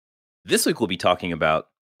This week, we'll be talking about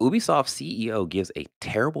Ubisoft CEO gives a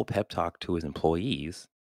terrible pep talk to his employees.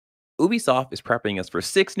 Ubisoft is prepping us for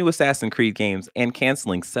 6 new Assassin's Creed games and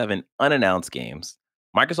canceling 7 unannounced games.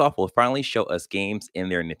 Microsoft will finally show us games in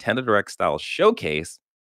their Nintendo Direct style showcase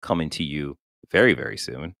coming to you very, very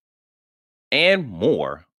soon. And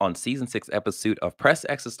more on Season 6 episode of Press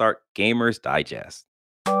X to Start Gamers Digest.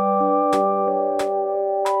 Here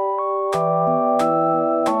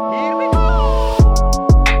we go!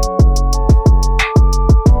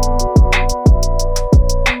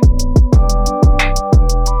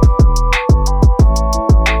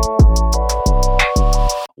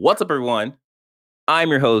 What's up, everyone? I'm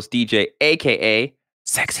your host, DJ, aka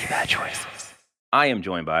Sexy Bad Choices. I am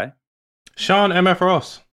joined by Sean MF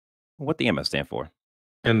Ross. What the MF stand for?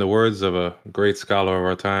 In the words of a great scholar of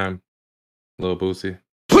our time, Lil Boosie.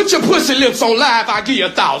 Put your pussy lips on live, I'll give you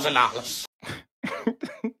 $1,000.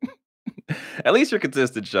 At least you're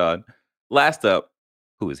consistent, Sean. Last up,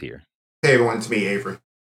 who is here? Hey everyone, it's me, Avery.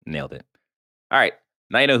 Nailed it. All right,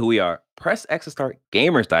 now you know who we are. Press X to Start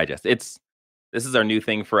Gamers Digest. This is our new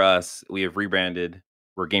thing for us. We have rebranded.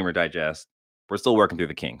 We're Gamer Digest. We're still working through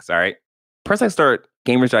the kinks, all right? Press X to Start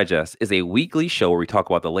Gamers Digest is a weekly show where we talk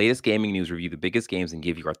about the latest gaming news, review the biggest games, and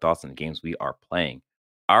give you our thoughts on the games we are playing.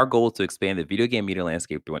 Our goal is to expand the video game media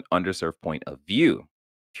landscape through an underserved point of view.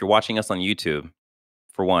 If you're watching us on YouTube,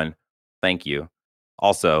 for one, thank you.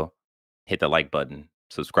 Also, hit the like button,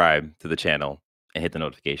 subscribe to the channel, and hit the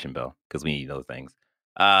notification bell because we need those things.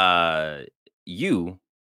 You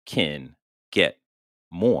can get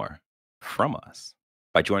more from us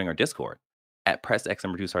by joining our Discord at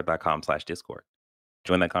pressxnumber2start.com/Discord.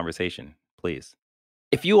 Join that conversation, please.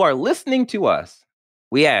 If you are listening to us,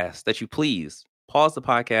 we ask that you please pause the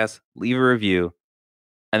podcast, leave a review,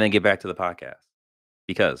 and then get back to the podcast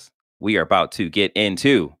because we are about to get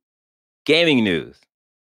into gaming news.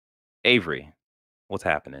 Avery, what's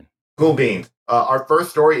happening? Cool beans. Our first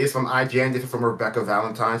story is from IGN. This is from Rebecca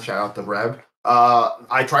Valentine. Shout out to Reb.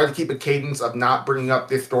 I try to keep a cadence of not bringing up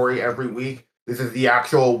this story every week. This is the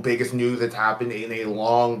actual biggest news that's happened in a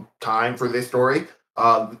long time for this story.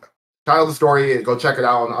 Title of the story, go check it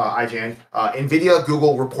out on IGN. NVIDIA,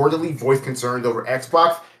 Google reportedly voiced concerns over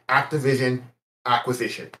Xbox Activision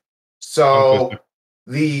acquisition. So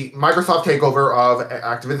the Microsoft takeover of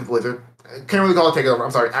Activision Blizzard, can't really call it takeover,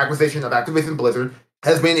 I'm sorry, acquisition of Activision Blizzard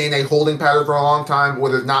has been in a holding pattern for a long time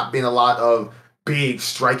where there's not been a lot of big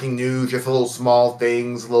striking news, just little small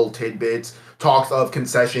things, little tidbits, talks of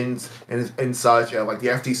concessions and such. Like the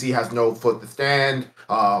FTC has no foot to stand.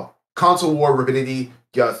 Console war rapidity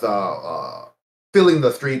just filling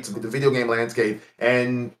the streets with the video game landscape,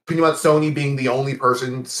 and pretty much Sony being the only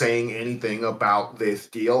person saying anything about this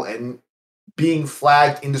deal and being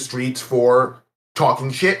flagged in the streets for talking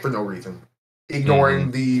shit for no reason, ignoring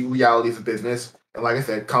the realities of business. And like I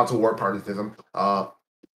said, console war partisanship.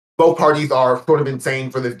 Both parties are sort of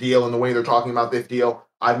insane for this deal and the way they're talking about this deal.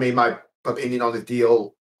 I've made my opinion on this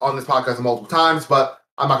deal on this podcast multiple times, but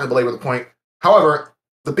I'm not going to belabor the point. However,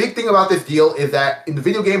 the big thing about this deal is that in the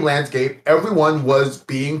video game landscape, everyone was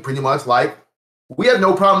being pretty much like, we have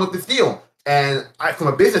no problem with this deal. And from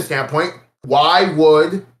a business standpoint, why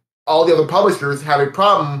would all the other publishers have a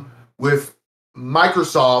problem with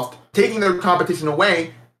Microsoft taking their competition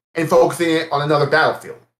away and focusing it on another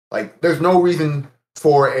Battlefield? Like, there's no reason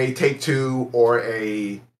for a Take-Two or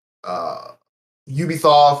a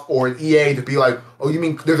Ubisoft or an EA to be like, oh, you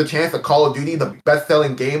mean there's a chance that Call of Duty, the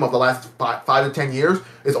best-selling game of the last 5 to 10 years,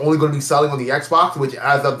 is only going to be selling on the Xbox, which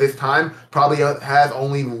as of this time probably has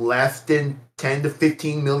only less than 10 to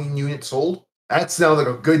 15 million units sold? That sounds like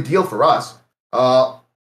a good deal for us.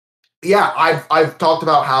 Yeah, I've talked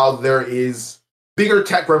about how there is bigger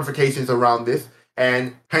tech ramifications around this,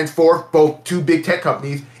 and henceforth, both two big tech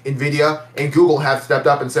companies, NVIDIA and Google, have stepped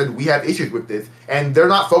up and said, we have issues with this. And they're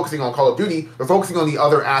not focusing on Call of Duty, they're focusing on the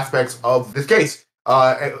other aspects of this case.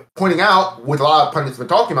 Pointing out, what a lot of pundits have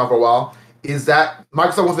been talking about for a while, is that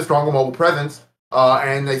Microsoft wants a stronger mobile presence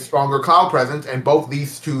and a stronger cloud presence, and both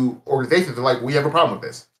these two organizations are like, we have a problem with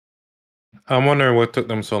this. I'm wondering what took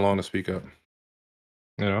them so long to speak up.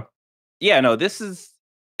 You know? Yeah, no,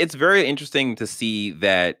 it's very interesting to see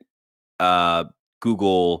that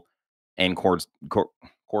Google and cohort. There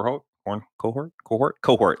you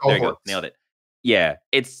go, nailed it. Yeah,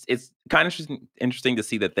 it's kind of interesting to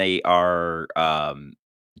see that they are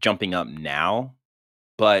jumping up now,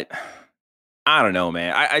 but I don't know,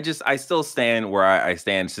 man. I still stand where I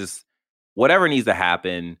stand. It's just whatever needs to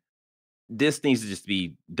happen. This needs to just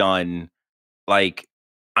be done. Like,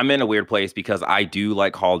 I'm in a weird place because I do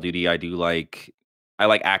like Call of Duty. I like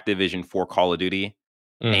Activision for Call of Duty,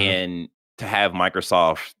 and to have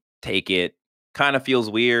Microsoft take it. Kind of feels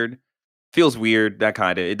weird. Feels weird.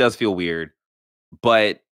 It does feel weird.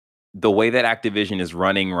 But the way that Activision is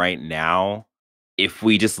running right now, if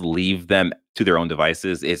we just leave them to their own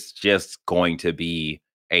devices, it's just going to be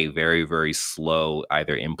a very, very slow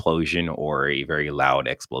either implosion or a very loud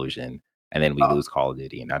explosion. And then we lose Call of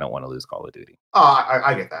Duty, and I don't want to lose Call of Duty.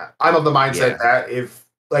 I get that. I'm of the mindset Yeah. that if,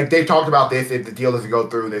 like they've talked about this, if the deal doesn't go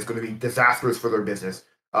through, it's going to be disastrous for their business.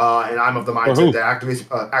 And I'm of the mindset that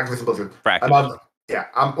Activision Blizzard.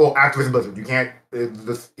 Activision Blizzard. You can't.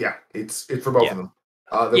 It's for both of them.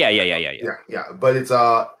 Yeah. But it's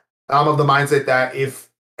I'm of the mindset that if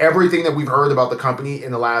everything that we've heard about the company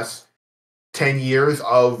in the last 10 years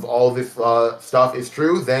of all this stuff is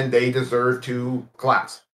true, then they deserve to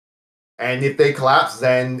collapse. And if they collapse,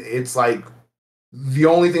 then it's like the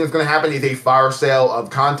only thing that's going to happen is a fire sale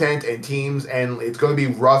of content and teams, and it's going to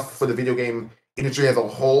be rough for the video game industry as a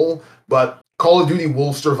whole. But Call of Duty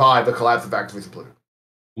will survive the collapse of Activision Blizzard.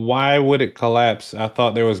 Why would it collapse? I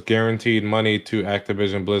thought there was guaranteed money to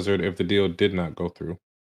Activision Blizzard if the deal did not go through.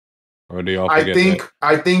 Or do y'all forget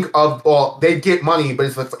that? They get money, but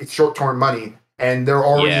it's short-term money, and they're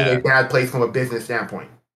already in a bad place from a business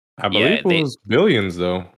standpoint. I believe it was billions,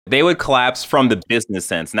 though. They would collapse from the business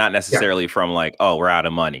sense, not necessarily from like, oh, we're out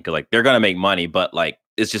of money. Because like they're gonna make money, but like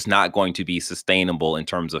it's just not going to be sustainable in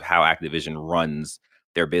terms of how Activision runs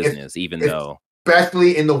their business,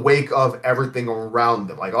 especially in the wake of everything around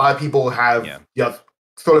them. Like a lot of people have just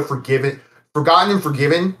sort of forgotten and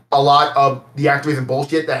forgiven a lot of the Activision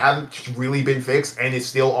bullshit that hasn't really been fixed and is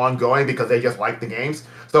still ongoing because they just like the games.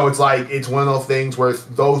 So it's like it's one of those things where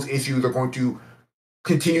those issues are going to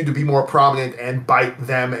continue to be more prominent and bite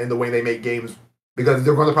them in the way they make games, because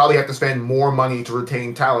they're going to probably have to spend more money to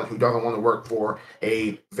retain talent who doesn't want to work for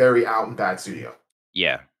a very out and bad studio.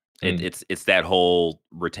 Yeah, it's that whole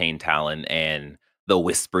retain talent and the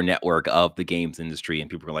whisper network of the games industry, and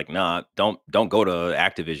people are like, nah, don't go to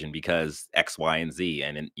Activision because X, Y, and Z,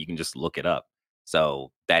 and you can just look it up.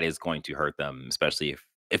 So that is going to hurt them, especially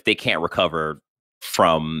if they can't recover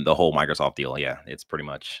from the whole Microsoft deal. Yeah, it's pretty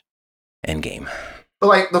much end game. But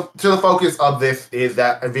like the focus of this is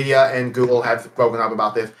that Nvidia and Google have spoken up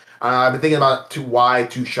about this. I've been thinking about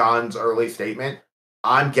to Sean's early statement.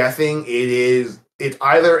 I'm guessing it's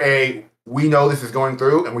either we know this is going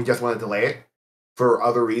through and we just want to delay it for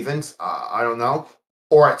other reasons. I don't know.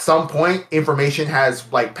 Or at some point, information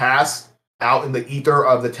has like passed out in the ether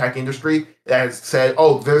of the tech industry that has said,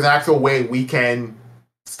 oh, there's an actual way we can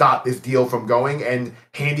stop this deal from going and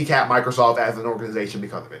handicap Microsoft as an organization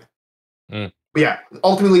because of it. But yeah,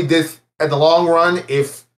 ultimately, this at the long run,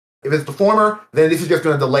 if it's the former, then this is just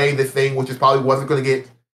going to delay this thing, which is probably wasn't going to get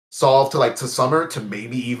solved to summer, to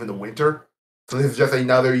maybe even the winter. So this is just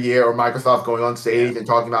another year of Microsoft going on stage and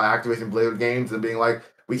talking about Activision Blizzard games and being like,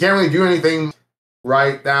 we can't really do anything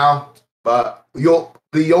right now, but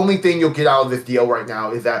the only thing you'll get out of this deal right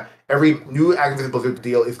now is that every new Activision Blizzard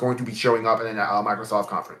deal is going to be showing up in a Microsoft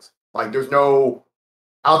conference. Like there's no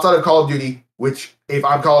outside of Call of Duty, which if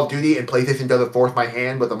I'm Call of Duty and PlayStation doesn't force my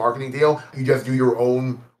hand with a marketing deal, you just do your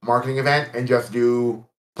own marketing event and just do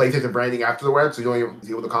PlayStation branding afterwards, so you don't even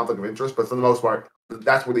deal with the conflict of interest. But for the most part,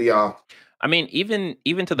 that's where the I mean,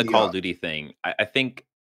 even to the Call of Duty thing, I think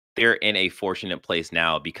they're in a fortunate place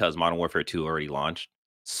now because Modern Warfare 2 already launched,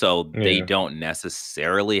 so they don't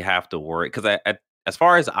necessarily have to worry. Because as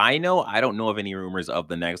far as I know, I don't know of any rumors of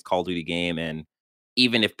the next Call of Duty game, and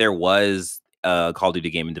even if there was a Call of Duty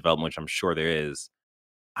game in development, which I'm sure there is,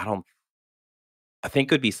 I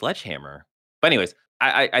think it would be Sledgehammer. But anyways,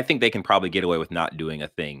 I think they can probably get away with not doing a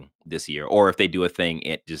thing this year, or if they do a thing,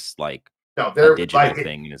 it just like a digital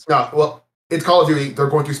thing. It's Call of Duty. They're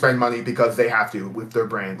going to spend money because they have to with their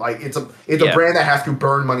brand. Like it's a brand that has to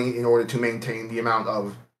burn money in order to maintain the amount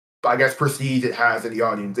of, I guess, prestige it has in the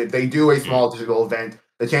audience. If they do a small digital event,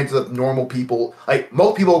 the chances of normal people, like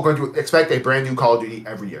most people, are going to expect a brand new Call of Duty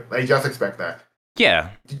every year. They just expect that. Yeah.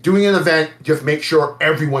 Doing an event, just make sure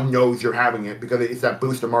everyone knows you're having it, because it's that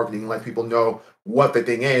boost of marketing, let people know what the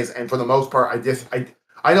thing is. And for the most part,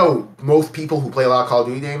 I know most people who play a lot of Call of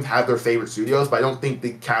Duty games have their favorite studios, but I don't think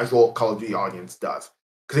the casual Call of Duty audience does.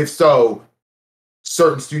 Because if so,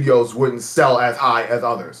 certain studios wouldn't sell as high as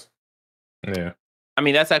others. Yeah. I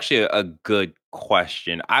mean, that's actually a good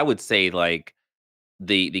question. I would say like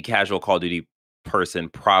the casual Call of Duty person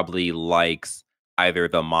probably likes either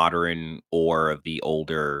the modern or the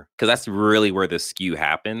older, because that's really where the skew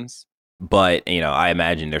happens. But, I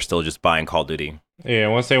imagine they're still just buying Call of Duty. Yeah,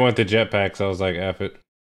 once they went to jetpacks, I was like, F it.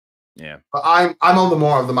 Yeah. I'm on the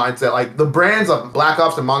more of the mindset, like the brands of Black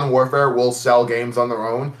Ops and Modern Warfare will sell games on their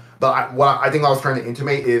own. But what I think I was trying to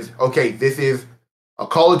intimate is, okay, this is a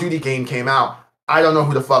Call of Duty game came out. I don't know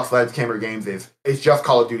who the fuck Sledgehammer Games is. It's just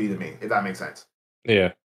Call of Duty to me, if that makes sense.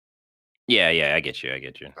 Yeah. Yeah, I get you.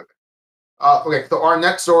 Okay, so our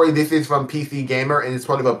next story, this is from PC Gamer, and it's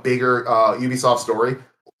part of a bigger Ubisoft story.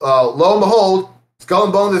 Lo and behold, Skull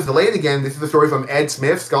and Bones is delayed again. This is a story from Ed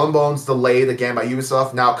Smith. Skull and Bones delayed again by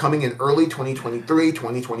Ubisoft, now coming in early 2023,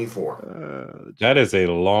 2024. That is a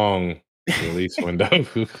long release window.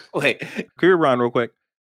 Wait, can we run real quick?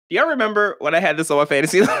 Do y'all remember when I had this on my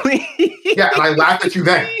fantasy league? Yeah, and I laughed at you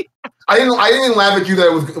then. I didn't laugh at you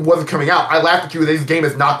that it wasn't coming out. I laughed at you that this game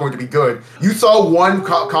is not going to be good. You saw one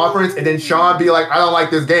conference, and then Sean be like, I don't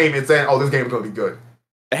like this game, and saying, oh, this game is going to be good.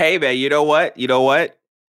 Hey, man, you know what?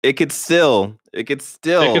 It could still what,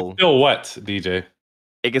 DJ?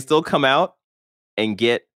 It could still come out and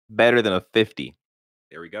get better than a 50.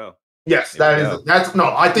 There we go. Yes,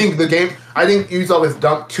 I think Ubisoft has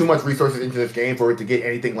dumped too much resources into this game for it to get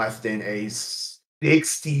anything less than a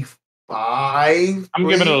 65. I'm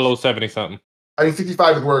giving it a low 70 something. I think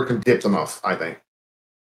 65 is where it can dip the most, I think.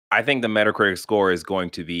 I think the Metacritic score is going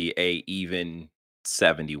to be a even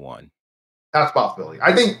 71. That's a possibility.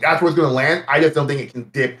 I think that's where it's going to land. I just don't think it can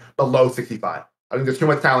dip below 65. I think there's too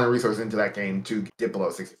much talent and resources into that game to dip below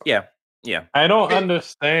 65. Yeah. I don't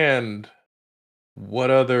understand what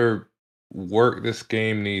other work this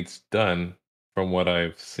game needs done from what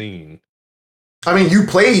I've seen. I mean, you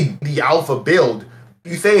played the alpha build.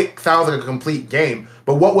 You say it sounds like a complete game,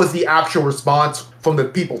 but what was the actual response from the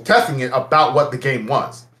people testing it about what the game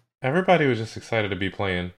was? Everybody was just excited to be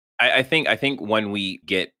playing. I think when we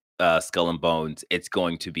get Skull and Bones, it's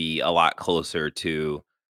going to be a lot closer to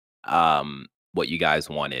what you guys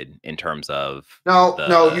wanted in terms of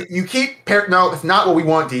you keep no, it's not what we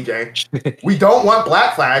want, DJ. We don't want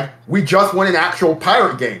Black Flag. We just want an actual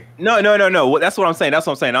pirate game. No. That's what I'm saying.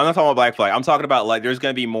 I'm not talking about Black Flag. I'm talking about like there's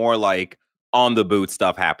going to be more like on the boot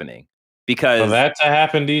stuff happening because for that to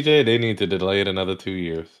happen, DJ, they need to delay it another 2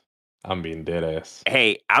 years. I'm being dead ass.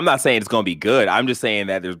 Hey, I'm not saying it's going to be good. I'm just saying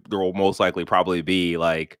that there will most likely probably be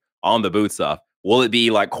like on the boot stuff. Will it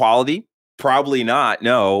be like quality? Probably not.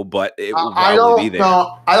 No, but it will probably be there.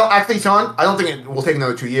 No, I don't actually, Sean. I don't think it will take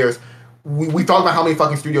another 2 years. We talked about how many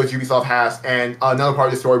fucking studios Ubisoft has, and another part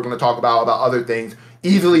of the story we're going to talk about other things.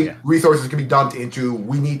 Easily, resources can be dumped into.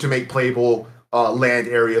 We need to make playable land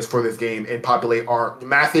areas for this game and populate our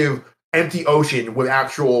massive empty ocean with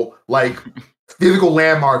actual like physical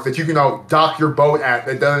landmarks that you can dock your boat at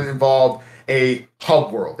that doesn't involve a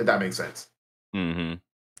hub world, if that makes sense. Mm-hmm.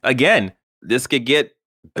 Again, this could get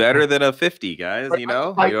better than a 50, guys. You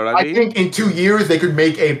know what I mean? I think in 2 years they could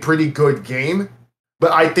make a pretty good game,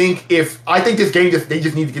 but I think this game they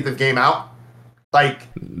just need to get this game out. Like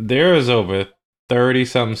there is over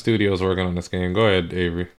 30-something studios working on this game. Go ahead,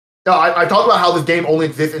 Avery. No, I talked about how this game only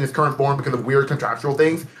exists in its current form because of weird contractual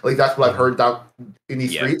things. At least that's what I've heard about in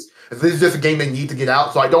these streets. This is just a game they need to get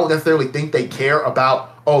out, so I don't necessarily think they care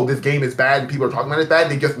about, this game is bad and people are talking about it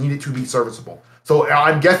bad. They just need it to be serviceable. So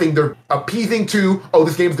I'm guessing they're appeasing to,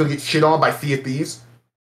 this game is going to get shit on by Sea of Thieves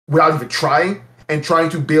without even trying, and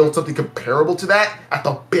trying to build something comparable to that at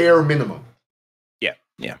the bare minimum. Yeah,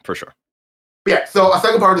 for sure. Yeah, so a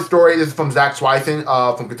second part of the story is from Zach Swyson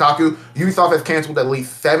from Kotaku. Ubisoft has canceled at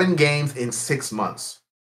least 7 games in 6 months.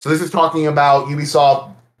 So this is talking about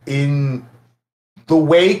Ubisoft in the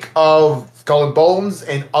wake of Skull and Bones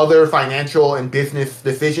and other financial and business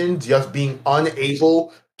decisions, just being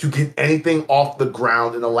unable to get anything off the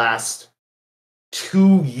ground in the last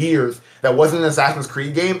 2 years that wasn't an Assassin's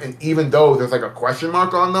Creed game, and even though there's like a question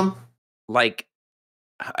mark on them. Like,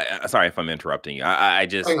 sorry if I'm interrupting you. I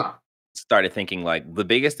just started thinking like the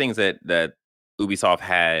biggest things that Ubisoft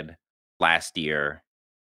had last year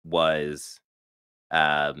was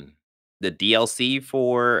the DLC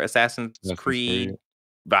for Assassin's Creed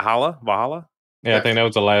Valhalla. Yeah, I think that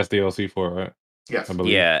was the last DLC for it, right? Yes.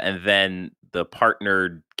 Yeah, and then the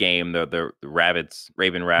partnered game, the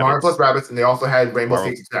Raven Rabbits. Mario plus Rabbids, and they also had Rainbow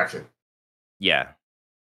Six Extraction. Yeah.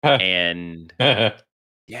 And okay.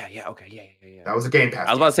 That was a Game Pass.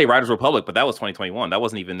 I was about to say Riders Republic, but that was 2021. That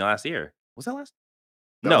wasn't even last year. Was that last?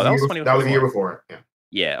 No, that was 2021. That was the year before. Yeah.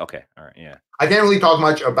 Yeah. Okay. All right. Yeah. I can't really talk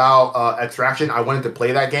much about Extraction. I wanted to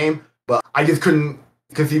play that game, but I just couldn't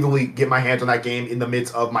conceivably get my hands on that game in the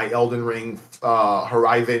midst of my Elden Ring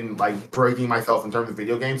Horizon, like breaking myself in terms of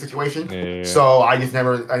video game situation. Yeah. So I just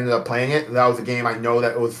never ended up playing it. That was a game I know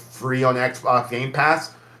that it was free on Xbox Game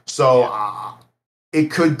Pass. So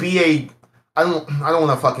it could be I don't want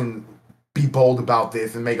to fucking be bold about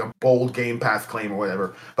this and make a bold Game Pass claim or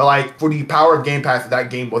whatever. But like for the power of Game Pass, if that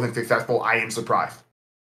game wasn't successful, I am surprised.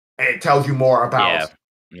 And it tells you more about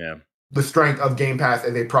the strength of Game Pass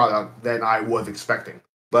as a product than I was expecting.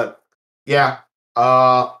 But yeah,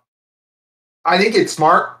 I think it's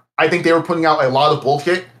smart. I think they were putting out a lot of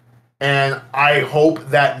bullshit, and I hope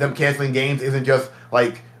that them canceling games isn't just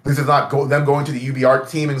like, this is not them going to the UBR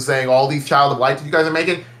team and saying all these Child of Light that you guys are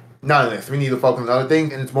making. None of this. We need to focus on other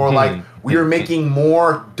things, and it's more like we are making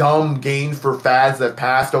more dumb games for fads that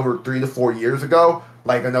passed over 3 to 4 years ago,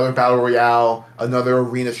 like another Battle Royale, another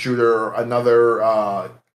arena shooter,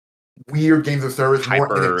 another weird games of service,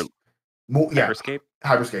 Hyperscape.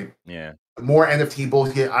 Hyperscape. Yeah. More NFT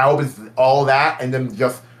bullshit. I hope it's all that, and then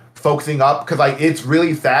just focusing up, because like it's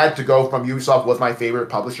really sad to go from Ubisoft was my favorite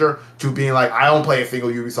publisher to being like, I don't play a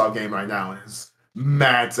single Ubisoft game right now, and it's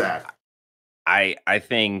mad sad. I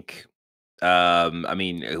think I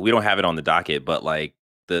mean, we don't have it on the docket, but like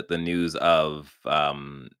the news of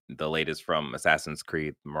the latest from Assassin's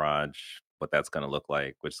Creed Mirage, what that's going to look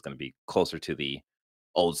like, which is going to be closer to the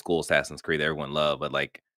old school Assassin's Creed that everyone loved. But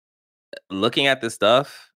like looking at this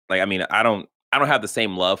stuff, like I mean, I don't have the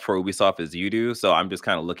same love for Ubisoft as you do, so I'm just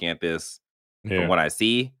kind of looking at this from what I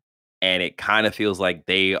see, and it kind of feels like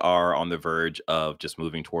they are on the verge of just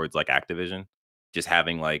moving towards like Activision, just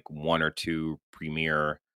having like one or two premier,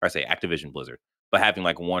 or I say Activision Blizzard, but having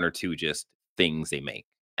like one or two just things they make.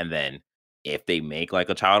 And then if they make like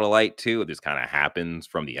a Child of Light 2, it just kind of happens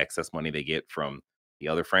from the excess money they get from the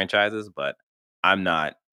other franchises. But I'm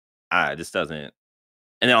not, this doesn't.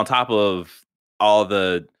 And then on top of all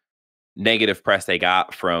the negative press they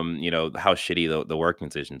got from, you know, how shitty the work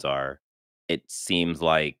conditions are, it seems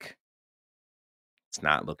like it's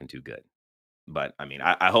not looking too good. But I mean,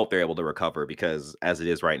 I hope they're able to recover, because as it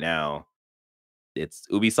is right now, it's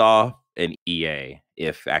Ubisoft and EA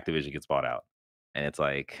if Activision gets bought out. And it's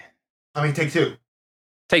like, I mean, Take-Two.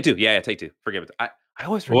 Take-Two. Yeah, Take-Two. Forgive it. I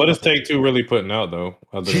always forget. What is Take-Two really putting out, though?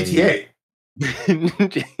 GTA.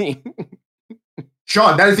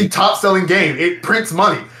 Sean, that is the top-selling game. It prints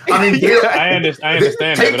money. I mean, I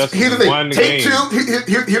understand that, but that's here's the thing. one Take-Two,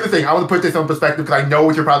 game. here's the thing. I want to put this in perspective because I know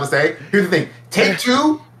what you're about to say. Here's the thing.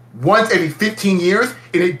 Take-Two, once every 15 years,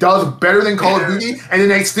 and it does better than Call of Duty, and then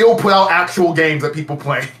they still put out actual games that people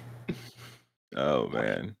play. Oh,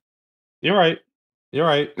 man. You're right.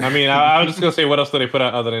 I mean, I was just going to say, what else do they put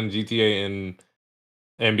out other than GTA and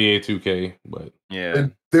NBA 2K? But yeah,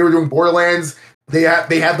 and they were doing Borderlands. They have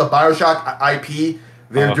the BioShock IP.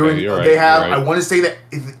 They're doing. Right, they have. Right. I want to say that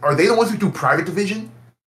are they the ones who do Private Division?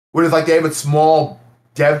 Where it's like they have a small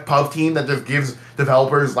dev pub team that just gives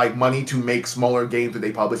developers like money to make smaller games that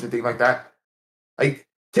they publish and things like that. Like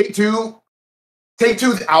Take-Two's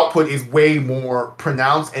output is way more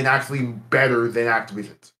pronounced and actually better than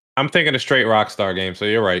Activision's. I'm thinking a straight Rockstar game, so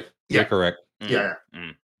you're right. You're correct. Yeah.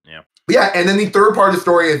 Yeah, and then the third part of the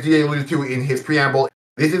story, as DJ alluded to in his preamble,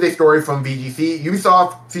 this is a story from VGC.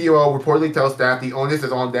 Ubisoft CEO reportedly tells staff the onus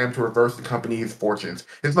is on them to reverse the company's fortunes.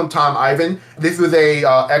 This is from Tom Ivan. This was a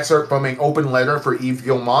excerpt from an open letter for Yves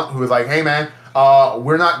Guillemot, who was like, hey man,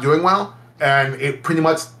 we're not doing well. And it pretty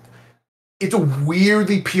much, it's a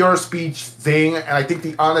weirdly PR speech thing, and I think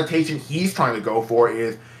the annotation he's trying to go for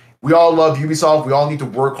is, we all love Ubisoft, we all need to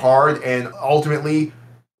work hard, and ultimately,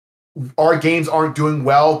 our games aren't doing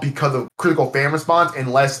well because of critical fan response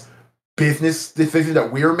and less business decisions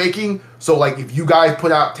that we're making. So like if you guys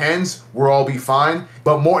put out 10s, we'll all be fine.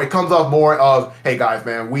 But more, it comes off more of, hey guys,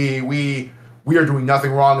 man, we are doing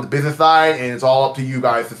nothing wrong with the business side, and it's all up to you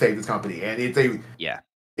guys to save this company. And it's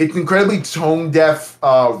it's incredibly tone deaf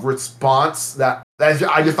response that I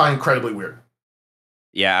just find incredibly weird.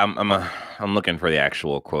 Yeah, I'm looking for the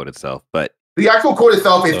actual quote itself, but the actual quote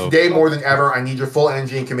itself is, today more than ever, I need your full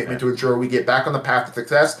energy and commitment to ensure we get back on the path to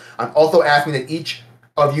success. I'm also asking that each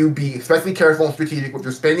of you be especially careful and strategic with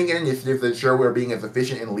your spending and initiatives to ensure we're being as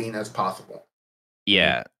efficient and lean as possible.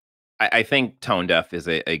 Yeah, I think tone deaf is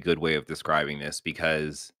a good way of describing this,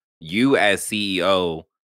 because you as CEO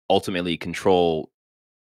ultimately control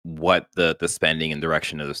what the spending and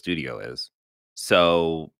direction of the studio is.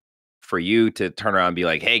 So for you to turn around and be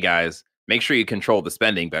like, hey guys, make sure you control the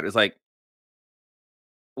spending better. It's like,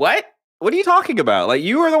 what are you talking about? Like,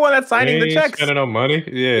 you are the one that's signing the checks. Spending no money.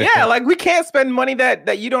 Yeah, like we can't spend money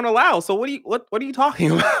that you don't allow. So what are you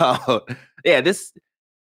talking about? Yeah, this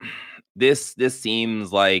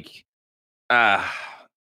seems like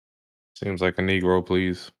seems like a Negro,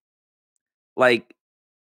 please. Like,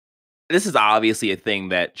 this is obviously a thing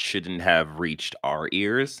that shouldn't have reached our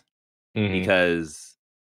ears, because,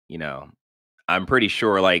 you know, I'm pretty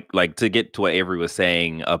sure like to get to what Avery was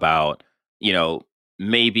saying about, you know,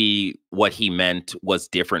 maybe what he meant was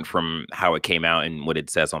different from how it came out and what it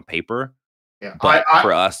says on paper. Yeah, but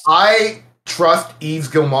for us, I trust Yves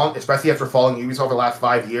Guillemot, especially after following Ubisoft for the last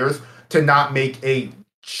 5 years, to not make a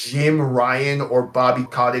Jim Ryan or Bobby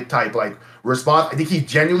Kotick type like response. I think he's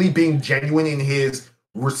genuinely being genuine in his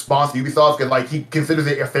response to Ubisoft, because like he considers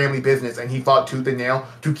it a family business and he fought tooth and nail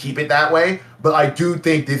to keep it that way. But I do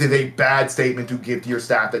think this is a bad statement to give to your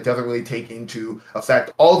staff that doesn't really take into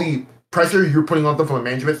effect all the pressure you're putting on them from a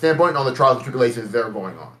management standpoint and all the trials and tribulations that are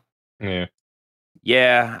going on.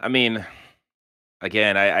 Yeah. I mean,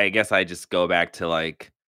 again, I guess I just go back to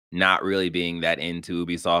like not really being that into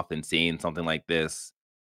Ubisoft, and seeing something like this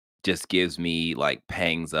just gives me like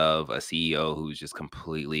pangs of a CEO who's just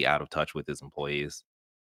completely out of touch with his employees.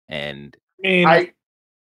 And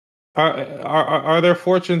are their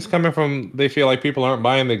fortunes coming from they feel like people aren't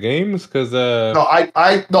buying the games? Because no,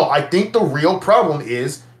 I think the real problem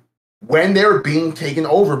is when they were being taken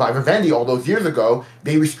over by Vivendi all those years ago,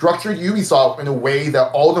 they restructured Ubisoft in a way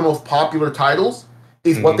that all the most popular titles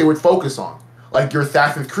is what they would focus on, like your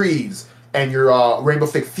Assassin's Creeds and your Rainbow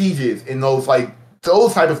Six Sieges and those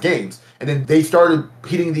type of games. And then they started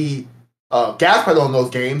hitting the gas pedal on those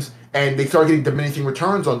games, and they started getting diminishing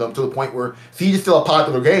returns on them to the point where Siege is still a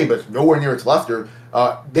popular game, but it's nowhere near its luster.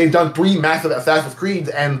 They've done 3 massive Assassin's Creeds,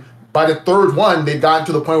 and by the third one, they've gotten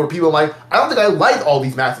to the point where people are like, I don't think I like all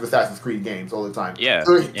these massive Assassin's Creed games all the time. Yeah.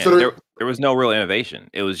 There was no real innovation.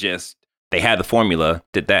 It was just they had the formula,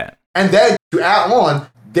 did that. And then to add on,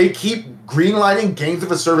 they keep greenlighting games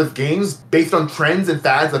of a service games based on trends and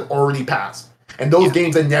fads that already passed. And those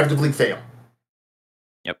games inevitably fail.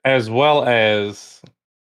 Yep. As well as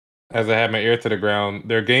I had my ear to the ground,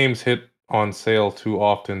 their games hit on sale too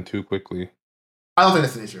often, too quickly. I don't think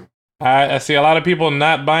that's an issue. I see a lot of people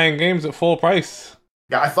not buying games at full price.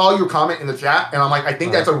 Yeah, I saw your comment in the chat, and I'm like, I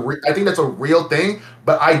think that's a real thing,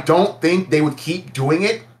 but I don't think they would keep doing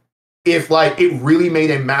it if like it really made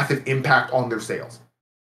a massive impact on their sales.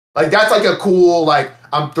 Like that's like a cool like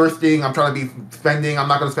I'm thirsting, I'm trying to be spending, I'm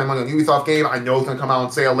not going to spend money on a Ubisoft game. I know it's going to come out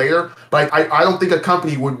on sale later, but I don't think a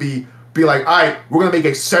company would be like, all right, we're going to make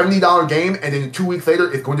a $70 game, and then 2 weeks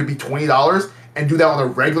later it's going to be $20, and do that on a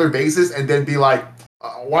regular basis, and then be like,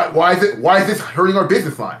 why is this hurting our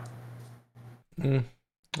business line?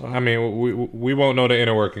 I mean, we won't know the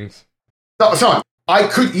inner workings. No, Sean, I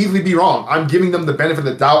could easily be wrong. I'm giving them the benefit of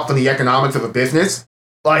the doubt from the economics of a business.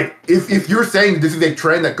 Like, if you're saying this is a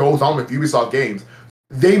trend that goes on with Ubisoft games,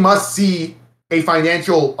 they must see a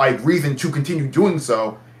financial reason to continue doing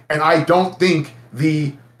so. And I don't think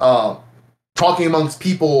the talking amongst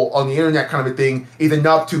people on the internet kind of a thing is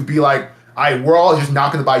enough to be like, we're all just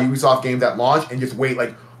not going to buy Ubisoft games at launch and just wait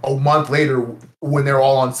like a month later when they're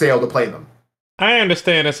all on sale to play them. I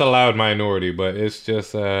understand it's a loud minority, but it's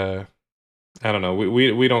just I don't know.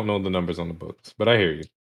 We don't know the numbers on the books, but I hear you.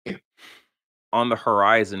 On the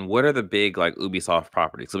horizon, what are the big Ubisoft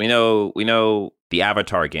properties? So we know the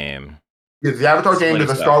Avatar game. Yeah, the Avatar game is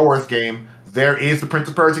a Star Wars game. There is the Prince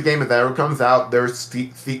of Persia game if that ever comes out. There's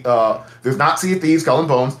not Sea of Thieves, Skull and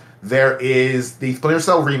Bones. There is the Splinter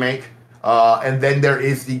Cell remake. And then there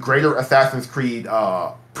is the greater Assassin's Creed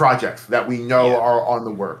projects that we know are on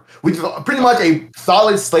the work, which is pretty much a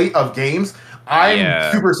solid slate of games.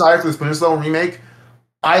 I'm super excited for the Splinter Cell remake.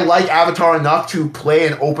 I like Avatar enough to play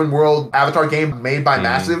an open world Avatar game made by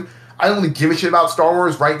Massive. I don't really give a shit about Star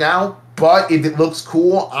Wars right now, but if it looks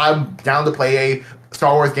cool, I'm down to play a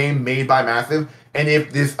Star Wars game made by Massive. And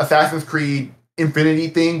if this Assassin's Creed Infinity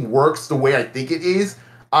thing works the way I think it is,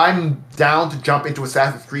 I'm down to jump into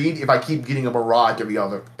Assassin's Creed if I keep getting a Mirage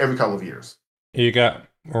every couple of years. You got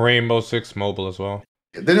Rainbow Six Mobile as well.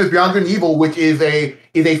 Then there's Beyond Good and Evil, which is a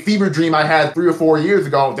fever dream I had 3 or 4 years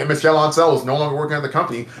ago. Then Michel Ancel is no longer working at the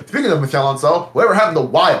company. Speaking of Michel Ancel, whatever happened to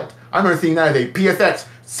Wild? I remember seeing that as a PSX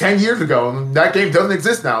 10 years ago, and that game doesn't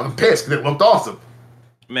exist now. I'm pissed because it looked awesome.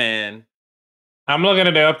 Man. I'm looking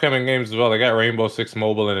at their upcoming games as well. They got Rainbow Six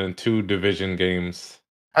Mobile and then 2 Division games.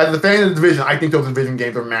 As a fan of the Division, I think those Division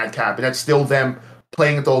games are madcap, and that's still them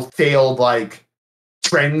playing at those failed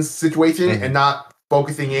trends situation and not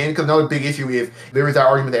focusing in. Because another big issue is there is that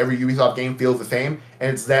argument that every Ubisoft game feels the same,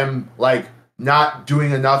 and it's them not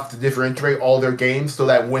doing enough to differentiate all their games so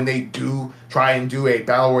that when they do try and do a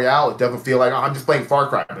battle royale, it doesn't feel like I'm just playing Far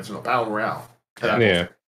Cry, but it's a battle royale. Yeah,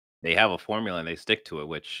 they have a formula and they stick to it,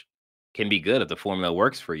 which can be good if the formula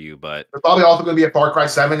works for you, but there's probably also going to be a Far Cry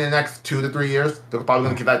 7 in the next 2 to 3 years. They're probably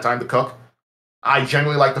going to give that time to cook. I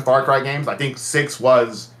generally like the Far Cry games. I think 6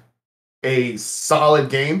 was a solid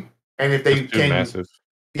game, and if they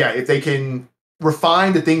if they can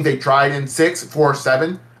refine the things they tried in 6 for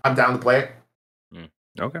 7, I'm down to play it.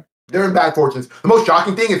 Okay. They're in bad fortunes. The most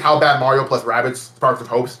shocking thing is how bad Mario plus Rabbids Sparks of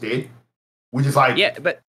Hope did, which is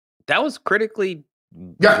but that was critically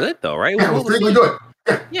good though, right? Yeah, it was critically good.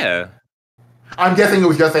 Yeah. I'm guessing it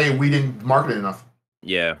was just we didn't market it enough.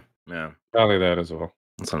 Yeah. Probably that as well.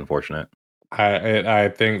 It's unfortunate. I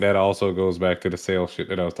think that also goes back to the sales shit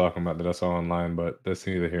that I was talking about that I saw online, but that's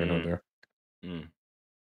neither here nor there.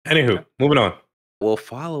 Anywho, moving on. Well,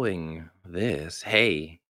 following this,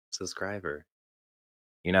 hey, subscriber,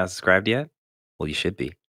 you're not subscribed yet? Well, you should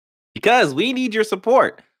be, because we need your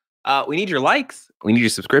support. We need your likes, we need your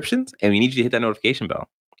subscriptions, and we need you to hit that notification bell.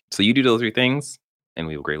 So you do those 3 things, and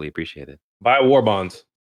we will greatly appreciate it. Buy war bonds.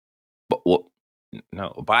 No,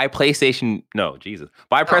 buy PlayStation. No, Jesus.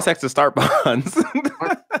 Buy Press X to start bonds.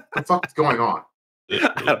 What the fuck is going on?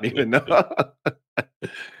 I don't even know.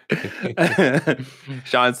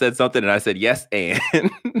 Sean said something, and I said yes, and.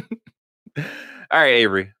 All right,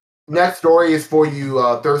 Avery. Next story is for you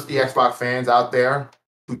thirsty Xbox fans out there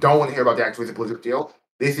who don't want to hear about the Activision Blizzard deal.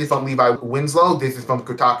 This is from Levi Winslow. This is from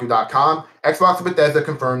Kotaku.com. Xbox and Bethesda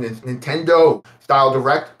confirmed Nintendo-style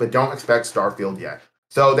Direct, but don't expect Starfield yet.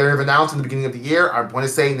 So they've announced in the beginning of the year, I want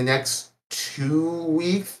to say in the next 2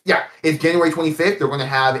 weeks. Yeah, it's January 25th. They're going to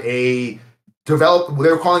have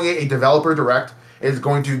they're calling it a developer direct. It's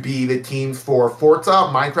going to be the teams for Forza,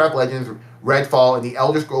 Minecraft Legends, Redfall, and the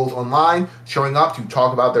Elder Scrolls Online showing up to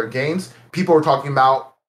talk about their games. People are talking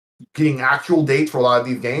about getting actual dates for a lot of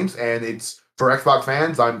these games, and it's for Xbox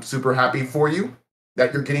fans. I'm super happy for you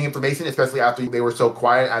that you're getting information, especially after they were so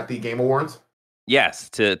quiet at the Game Awards. Yes,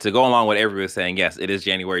 to go along with what everyone was saying, yes, it is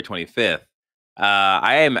January 25th.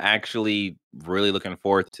 I am actually really looking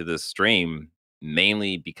forward to this stream,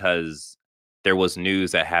 mainly because there was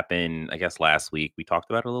news that happened, I guess, last week. We talked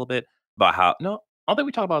about it a little bit about how, no, I don't think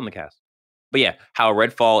we talked about it in the cast. But yeah, how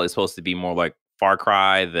Redfall is supposed to be more like Far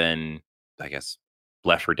Cry than, I guess,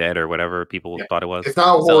 Left 4 Dead or whatever people thought it was. It's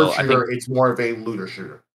not a horde shooter, it's more of a looter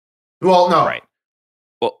shooter. Well, no. Right.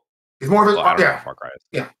 Well, it's more of a, I don't know how Far Cry is.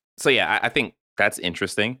 Yeah. So yeah, I think that's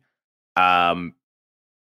interesting.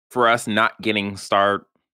 For us not getting I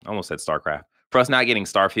almost said StarCraft. For us not getting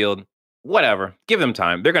Starfield, whatever. Give them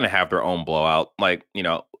time. They're going to have their own blowout. Like,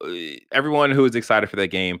 everyone who is excited for that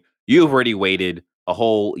game, you've already waited a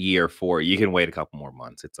whole year for it. You can wait a couple more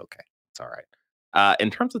months. It's okay. It's all right. In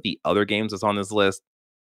terms of the other games that's on this list,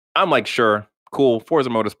 I'm like, sure, cool. Forza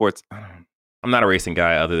Motorsports. I'm not a racing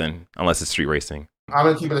guy unless it's street racing. I'm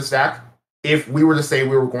going to keep it a stack. If we were to say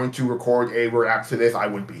we were going to record a react to this, I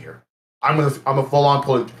wouldn't be here. I'm a full on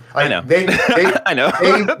pull. I know. I know.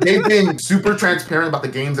 They've been super transparent about the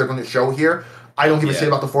games they're going to show here. I don't give a shit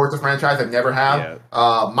about the Forza franchise. I never have. Yeah.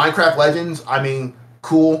 Minecraft Legends. I mean,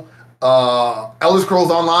 cool. Elder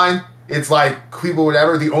Scrolls Online. It's like people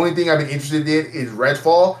whatever. The only thing I've been interested in is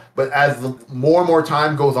Redfall. But as more and more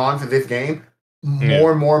time goes on for this game,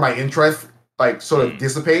 more and more my interest sort of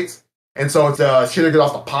dissipates. And so it's a shit or get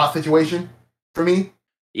off the pot situation for me.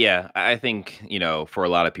 Yeah, I think, for a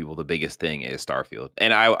lot of people, the biggest thing is Starfield.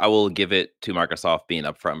 And I will give it to Microsoft being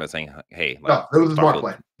upfront by saying, hey. No, there was a smart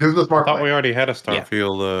play. I thought we already had a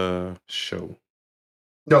Starfield show.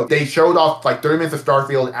 No, they showed off 30 minutes of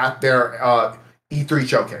Starfield at their E3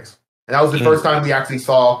 showcase. And that was the first time we actually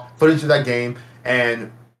saw footage of that game.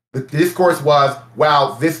 And the discourse was,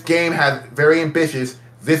 wow, this game has very ambitious.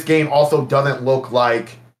 This game also doesn't look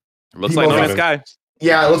like... It looks like No Man's Sky.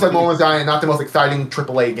 Yeah, it looks like No Man's Sky and not the most exciting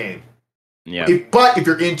AAA game. Yeah. But if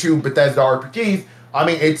you're into Bethesda RPGs, I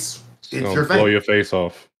mean, it's your thing. Blow your face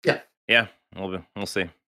off. Yeah. Yeah, we'll see.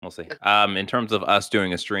 In terms of us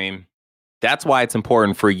doing a stream, that's why it's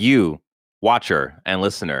important for you, watcher and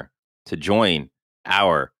listener, to join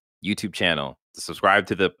our YouTube channel, to subscribe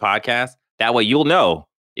to the podcast. That way you'll know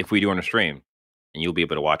if we do on a stream, and you'll be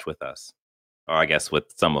able to watch with us. Or I guess with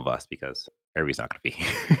some of us, because everybody's not going to be.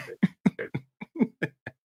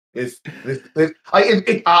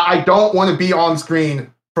 I don't want to be on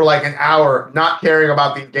screen for an hour not caring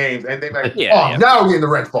about these games, and they're like, now we're in the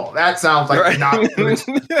Redfall. That sounds like not good.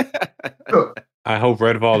 I hope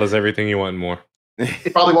Redfall is everything you want more.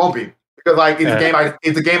 It probably won't be, because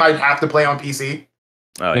it's a game I'd have to play on PC.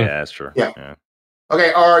 Oh yeah, that's true. Yeah.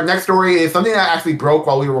 Okay, our next story is something that actually broke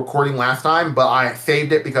while we were recording last time, but I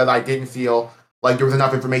saved it because I didn't feel like there was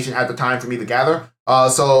enough information at the time for me to gather.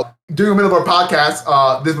 So during the middle of our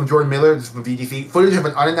podcast, this is from Jordan Miller, this is from VGC, footage of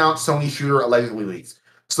an unannounced Sony shooter allegedly leaks.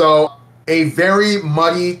 So a very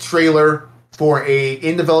muddy trailer for a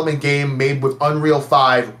in-development game made with Unreal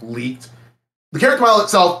 5 leaked. The character model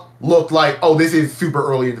itself looked like, this is super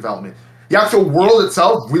early in development. The actual world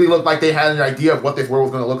itself really looked like they had an idea of what this world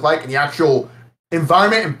was going to look like, and the actual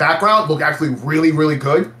environment and background looked actually really, really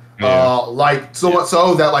good. So much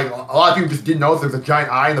so that a lot of people just didn't know if there's a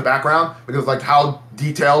giant eye in the background because how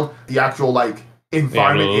detailed the actual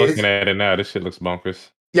environment is. Looking at it now, this shit looks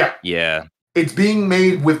bonkers. Yeah. Yeah. It's being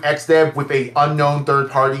made with XDev with a unknown third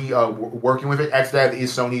party working with it. XDev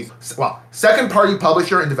is Sony's second party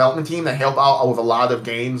publisher and development team that help out with a lot of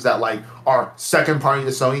games that like are second party to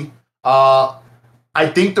Sony. I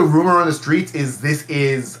think the rumor on the streets is this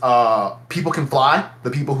is People Can Fly,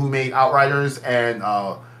 the people who made Outriders and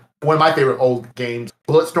one of my favorite old games,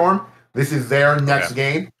 Bulletstorm. This is their next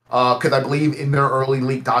game. Because I believe in their early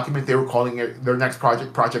leak document, they were calling it their next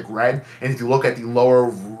project, Project Red. And if you look at the lower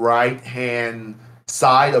right-hand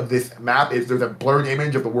side of this map, there's a blurred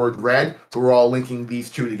image of the word red. So we're all linking these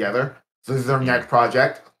two together. So this is their next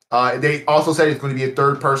project. They also said it's going to be a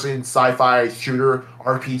third-person sci-fi shooter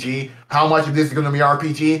RPG. How much of this is going to be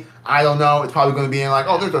RPG? I don't know. It's probably going to be in like,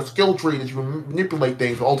 oh, there's a skill tree that you can manipulate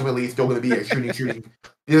things. But ultimately, it's still going to be a shooting.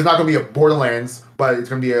 It's not going to be a Borderlands, but it's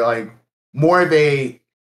going to be like more of a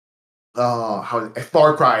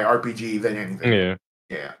Far Cry RPG than anything.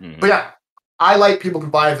 Yeah. Mm-hmm. But yeah, I like People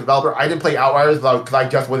Can Fly as a developer. I didn't play Outriders because I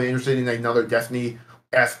just wasn't interested in another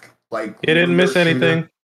Destiny-esque like. You didn't miss anything.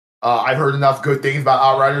 I've heard enough good things about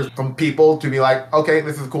Outriders from people to be like, okay,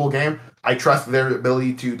 this is a cool game. I trust their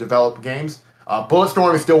ability to develop games.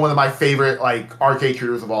 Bulletstorm is still one of my favorite like arcade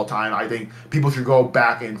shooters of all time. I think people should go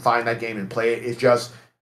back and find that game and play it.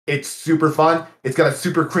 It's super fun. It's got a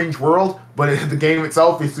super cringe world, but the game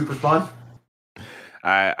itself is super fun.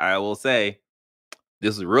 I will say,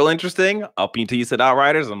 this is real interesting. Up until you said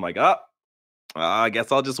Outriders, I'm like, I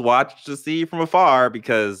guess I'll just watch to see from afar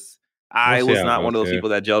because I was not one of those people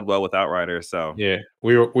that gelled well with Outriders. So yeah,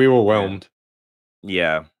 we were whelmed.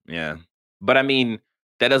 Yeah. But I mean,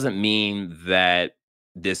 that doesn't mean that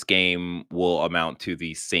this game will amount to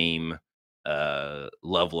the same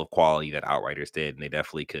level of quality that Outriders did, and they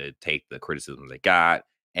definitely could take the criticism they got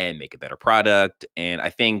and make a better product. And I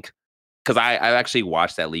think because I actually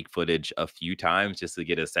watched that leak footage a few times just to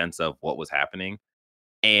get a sense of what was happening,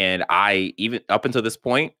 and I even up until this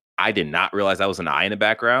point I did not realize that was an eye in the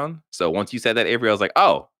background. So once you said that, Avery, I was like,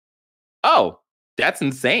 oh, that's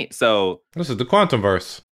insane. So this is the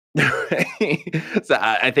Quantumverse. So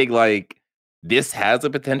I think like this has the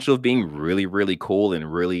potential of being really, really cool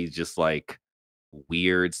and really just like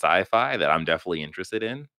weird sci-fi that I'm definitely interested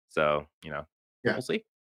in. So, we'll see.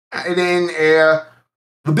 And then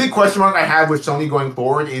the big question mark I have with Sony going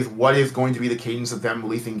forward is what is going to be the cadence of them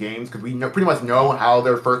releasing games, because we pretty much know how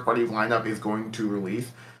their first party lineup is going to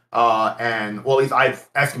release. And well, at least I've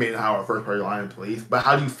estimated how our first party lineup release. But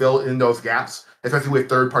how do you fill in those gaps, especially with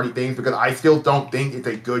third party things? Because I still don't think it's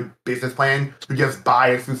a good business plan to just buy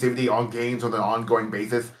exclusivity on games on an ongoing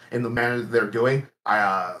basis in the manner that they're doing.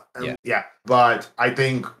 But I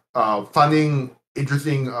think funding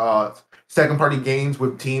interesting second party games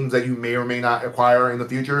with teams that you may or may not acquire in the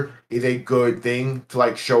future is a good thing to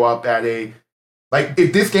like show up at a. Like,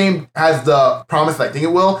 if this game has the promise that I think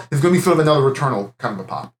it will, it's going to be sort of another Returnal kind of a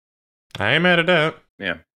pop. I ain't mad at that.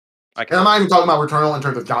 Yeah. And I'm not even talking about Returnal in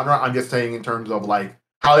terms of genre. I'm just saying in terms of, like,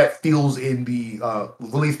 how that feels in the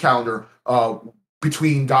release calendar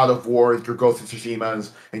between God of War, your Ghost of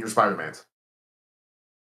Tsushima's, and your Spider-Man's.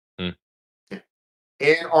 Yeah.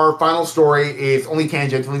 And our final story is only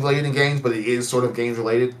tangentially related in games, but it is sort of games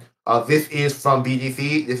related. This is from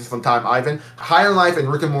BGC. This is from Time Ivan. High on Life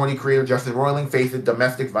and Rick and Morty creator Justin Roiland faces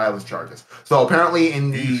domestic violence charges. So apparently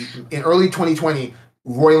in early 2020,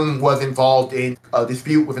 Roiland was involved in a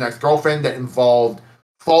dispute with an ex-girlfriend that involved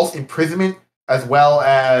false imprisonment as well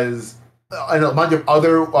as a bunch of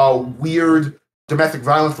other weird domestic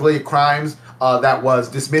violence related crimes that was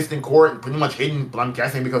dismissed in court and pretty much hidden, but I'm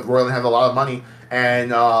guessing because Roiland has a lot of money.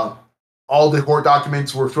 And all the court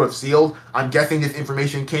documents were sort of sealed. I'm guessing this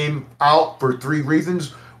information came out for 3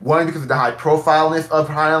 reasons. 1, because of the high profileness of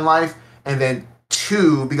High on Life, and then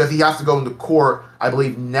 2, because he has to go into court, I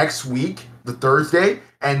believe, next week, the Thursday,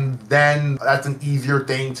 and then that's an easier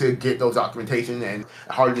thing to get those documentation and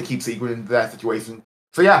harder to keep secret in that situation.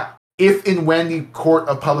 So yeah, if and when the court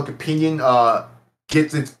of public opinion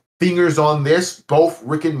gets its fingers on this, both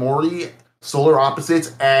Rick and Morty, Solar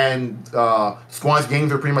Opposites, and Squanch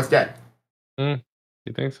Games are pretty much dead. You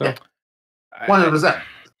think so? Yeah. 100%.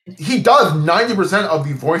 He does 90% of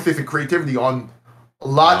the voices and creativity on a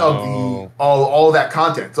lot of the all that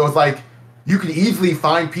content. So it's like you can easily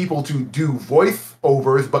find people to do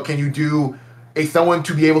voiceovers, but can you do someone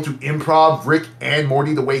to be able to improv Rick and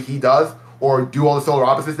Morty the way he does, or do all the Solar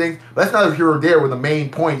Opposites things? But that's neither here or there. Where the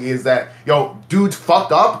main point is that dude's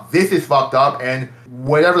fucked up. This is fucked up, and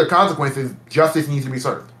whatever the consequences, justice needs to be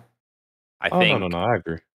served. I think. No. I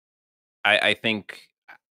agree. I think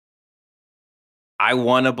I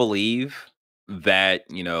want to believe that,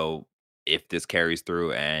 if this carries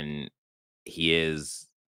through and he is,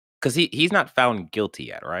 because he's not found guilty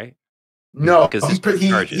yet, right? No, because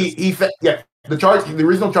he said, yeah, the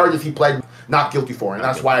original charges he pled not guilty for, and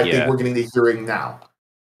that's why I think we're getting the hearing now.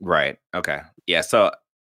 Right. Okay. Yeah. So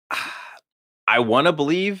I want to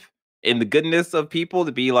believe in the goodness of people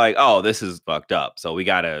to be like, oh, this is fucked up, so we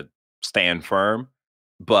gotta stand firm.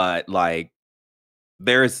 But like,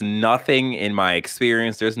 there's nothing in my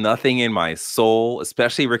experience. There's nothing in my soul,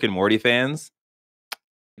 especially Rick and Morty fans.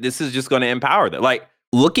 This is just going to empower them. Like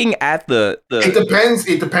looking at the. It depends.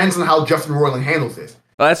 It depends on how Justin Roiland handles this.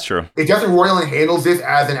 Well, that's true. If Justin Roiland handles this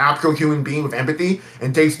as an actual human being with empathy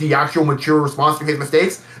and takes the actual mature response to his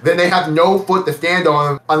mistakes, then they have no foot to stand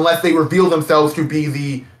on unless they reveal themselves to be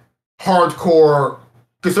the hardcore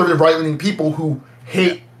conservative right-leaning people who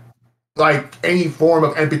hate like any form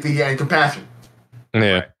of empathy and compassion.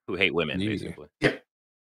 Yeah, right. Who hate women, basically. Yeah,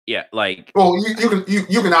 yeah. Like, well,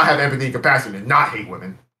 you cannot have empathy and compassion and not hate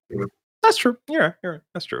women. That's true. Yeah,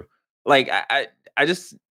 that's true. Like,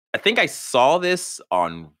 I think I saw this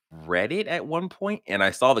on Reddit at one point, and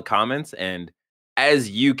I saw the comments, and as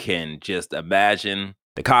you can just imagine,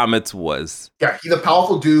 the comments was, yeah, he's a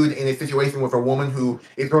powerful dude in a situation with a woman who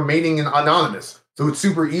is remaining anonymous, so it's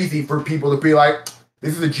super easy for people to be like,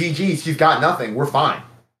 "This is a GG. She's got nothing. We're fine."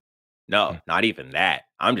 No, not even that.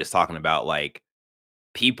 I'm just talking about like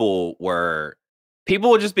people were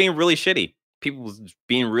just being really shitty. People was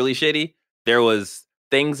being really shitty. There was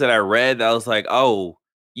things that I read that I was like, oh,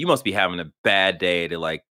 you must be having a bad day to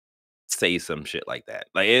like say some shit like that.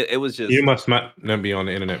 Like it was just, you must not be on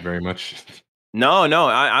the internet very much. No,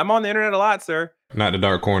 I'm on the internet a lot, sir. Not the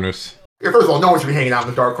dark corners. Yeah, first of all, no one should be hanging out in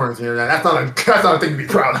the dark corners of the internet. That's not a thing to be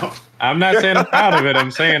proud of. I'm not saying I'm proud of it.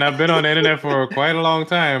 I'm saying I've been on the internet for quite a long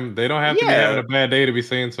time. They don't have to be having a bad day to be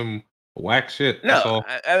saying some whack shit. No,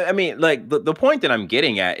 I mean, like the point that I'm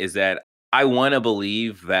getting at is that I want to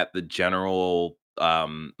believe that the general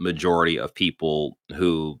majority of people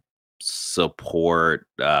who support,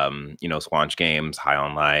 Squanch Games, High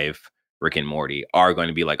on Life, Rick and Morty are going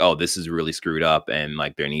to be like, oh, this is really screwed up and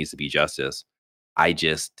like there needs to be justice. I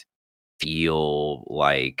just feel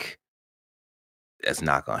like that's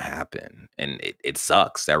not going to happen. And it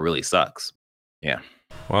sucks. That really sucks. Yeah.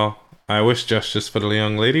 Well, I wish justice for the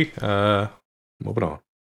young lady. Moving on.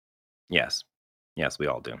 Yes, we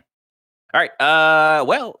all do. All right.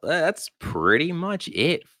 Well, that's pretty much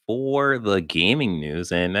it for the gaming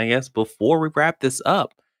news. And I guess before we wrap this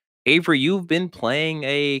up, Avery, you've been playing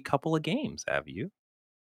a couple of games, have you?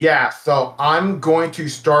 Yeah. So I'm going to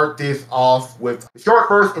start this off with the short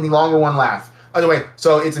first and the longer one last. By the way,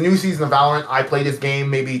 so it's a new season of Valorant. I play this game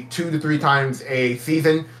maybe 2 to 3 times a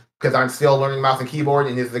season because I'm still learning mouse and keyboard,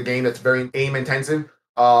 and this is a game that's very aim intensive.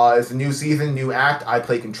 It's a new season, new act. I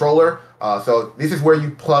play controller. So this is where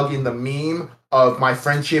you plug in the meme of my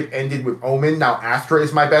friendship ended with Omen. Now Astra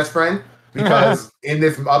is my best friend because in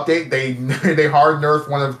this update, they hard nerfed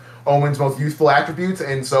one of Omen's most useful attributes.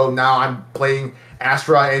 And so now I'm playing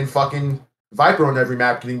Astra and fucking Viper on every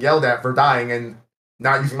map, getting yelled at for dying and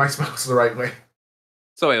not using my spells the right way.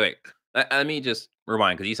 So wait. Let me just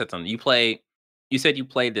rewind, because you said something. You said you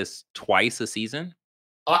played this twice a season?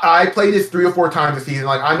 I play this 3 or 4 times a season.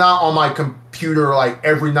 Like, I'm not on my computer like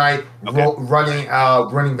every night running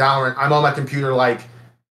Valorant. I'm on my computer like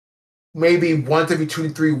maybe once every 2 to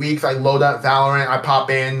 3 weeks. I load up Valorant. I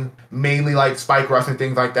pop in mainly like Spike Rush and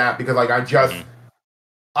things like that because like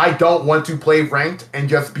I don't want to play ranked and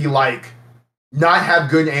just be like not have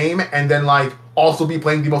good aim and then like also be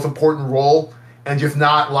playing the most important role and just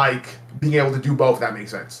not like being able to do both. If that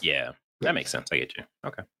makes sense. Yeah, that makes sense. I get you.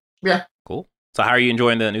 Okay. Yeah. Cool. So how are you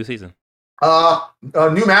enjoying the new season?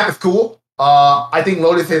 New map is cool. I think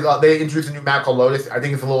Lotus they introduced a new map called Lotus. I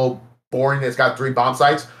think it's a little boring. It's got 3 bomb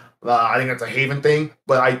sites. I think that's a Haven thing,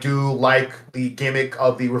 but I do like the gimmick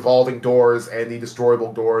of the revolving doors and the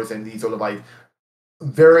destroyable doors and the sort of like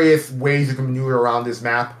various ways you can maneuver around this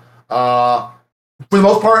map. For the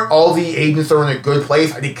most part, all the agents are in a good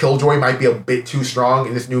place. I think Killjoy might be a bit too strong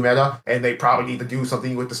in this new meta, and they probably need to do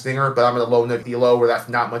something with the Stinger, but I'm in a low net elo where that's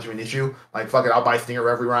not much of an issue. Like, fuck it, I'll buy Stinger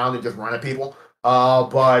every round and just run at people.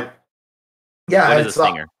 But yeah, what is a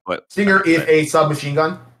Stinger? Stinger is a submachine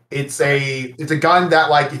gun. It's a gun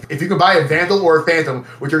that, like, if you can buy a Vandal or a Phantom,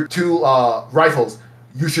 which are 2 rifles,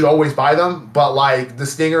 you should always buy them. But like, the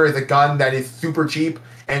Stinger is a gun that is super cheap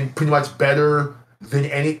and pretty much better than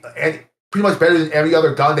every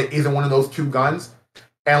other gun that isn't one of those 2 guns.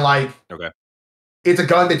 And like, it's a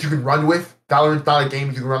gun that you can run with. Valorant's not a game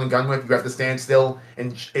you can run a gun with. You have to stand still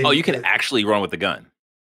and you can actually run with the gun.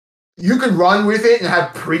 You can run with it and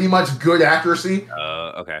have pretty much good accuracy.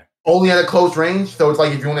 Okay. Only at a close range. So it's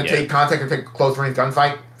like if you want to take contact or take a close range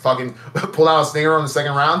gunfight, fucking pull out a Stinger on the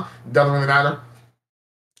second round. Doesn't really matter.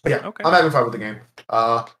 But yeah, okay. I'm having fun with the game.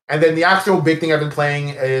 And then the actual big thing I've been playing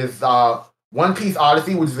is One Piece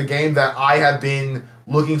Odyssey, which is a game that I have been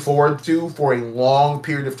looking forward to for a long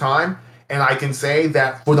period of time. And I can say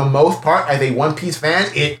that for the most part, as a One Piece fan,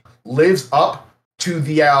 it lives up to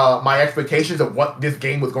the my expectations of what this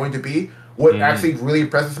game was going to be. What actually really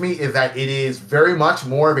impresses me is that it is very much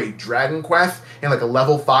more of a Dragon Quest and like a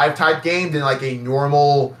level 5 type game than like a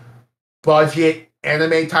normal budget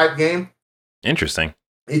anime type game. Interesting.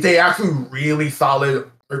 It's a actually really solid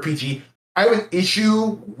RPG. I have an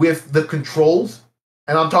issue with the controls,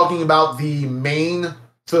 and I'm talking about the main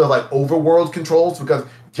sort of like overworld controls, because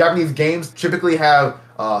Japanese games typically have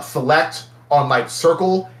select on like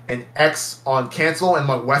circle and X on cancel, and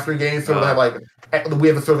like Western games sort of have like we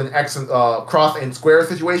have a sort of an X cross and square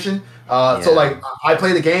situation. So like I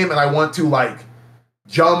play the game and I want to like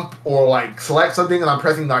jump or like select something, and I'm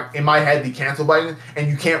pressing like in my head the cancel button, and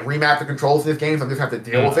you can't remap the controls in this game, so I just have to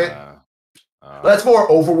deal with it. That's more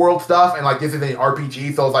overworld stuff, and like this is an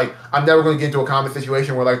RPG, so it's like I'm never going to get into a combat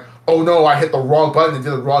situation where like, oh no, I hit the wrong button and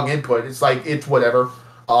did the wrong input. It's like it's whatever.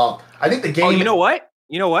 I think the game. Oh, you know what?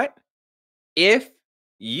 You know what? If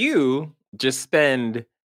you just spend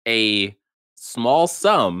a small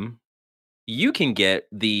sum, you can get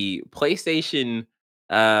the PlayStation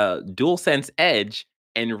DualSense Edge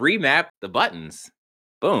and remap the buttons.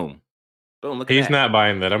 Boom. Boom. Look at He's not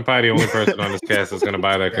buying that. I'm probably the only person on this cast that's going to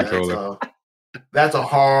buy that controller. That's a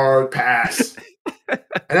hard pass. And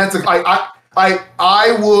that's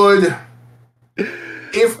I would,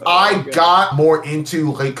 if I got more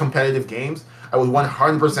into like competitive games, I would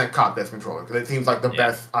 100% cop this controller because it seems like the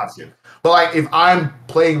best option. But like if I'm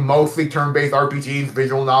playing mostly turn-based RPGs,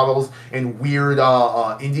 visual novels, and weird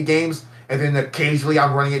indie games, and then occasionally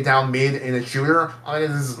I'm running it down mid in a shooter,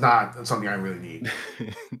 this is not something I really need.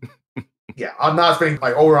 Yeah, I'm not spending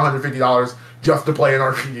like over $150 just to play an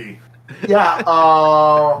RPG. Yeah,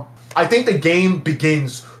 I think the game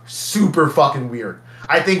begins super fucking weird.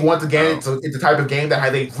 I think once again, it's a type of game that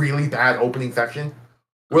has a really bad opening section,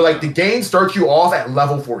 where like the game starts you off at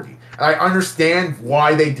level 40, and I understand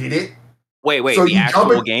why they did it. Wait, so the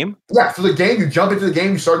actual game? Yeah, so the game, you jump into the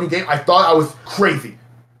game, you start a new game. I thought I was crazy.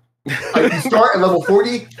 You start at level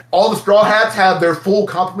 40, all the Straw Hats have their full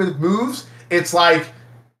complement of moves. It's like,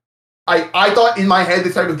 I thought in my head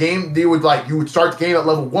this type of game, you would start the game at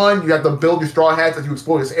level 1, you have to build your Straw Hats as you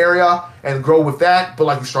explore this area and grow with that, but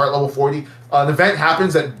like you start at level 40. An event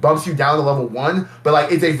happens that bumps you down to level 1, but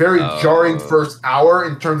like it's a very jarring first hour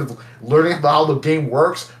in terms of learning about how the game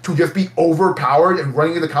works, to just be overpowered and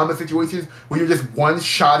running into combat situations where you're just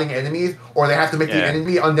one-shotting enemies, or they have to make the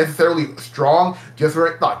enemy unnecessarily strong just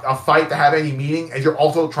for like a fight to have any meaning, as you're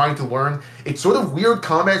also trying to learn. It's sort of weird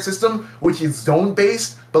combat system, which is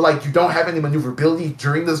zone-based, but like you don't have any maneuverability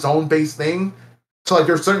during the zone-based thing. So like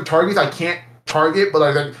there's certain targets I can't target, but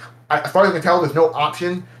like as far as I can tell, there's no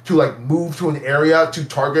option to like move to an area to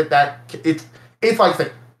target that. It's like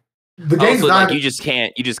the game's not like you just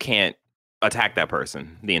can't attack that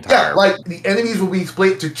person the entire. Yeah, like the enemies will be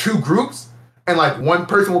split to 2 groups, and like one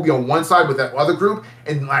person will be on one side with that other group,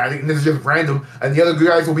 and like I think this is just random, and the other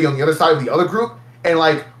guys will be on the other side of the other group, and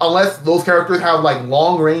like unless those characters have like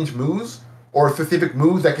long range moves or specific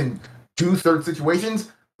moves that can do certain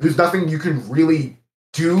situations, there's nothing you can really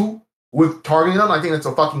do with targeting them. I think that's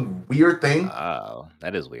a fucking weird thing. Oh,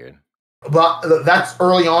 that is weird. But that's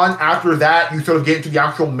early on. After that, you sort of get into the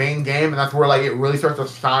actual main game, and that's where like it really starts to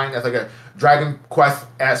shine as like a Dragon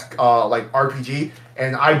Quest-esque like RPG.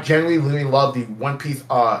 And I generally really love the One Piece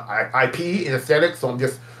IP and aesthetic, so I'm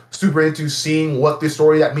just super into seeing what this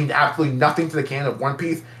story that means absolutely nothing to the canon of One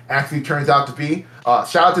Piece actually turns out to be.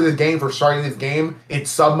 Shout out to this game for starting this game in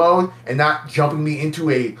sub mode and not jumping me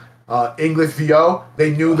into a English VO.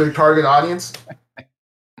 They knew their target audience.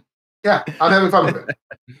 Yeah, I'm having fun with it.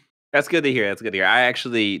 That's good to hear. That's good to hear. I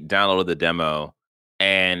actually downloaded the demo,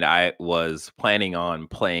 and I was planning on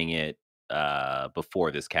playing it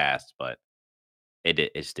before this cast, but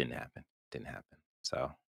it just didn't happen.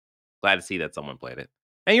 So glad to see that someone played it,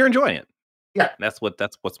 and you're enjoying it. Yeah, that's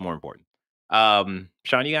what's more important. Sean,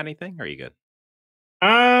 you got anything? Or are you good?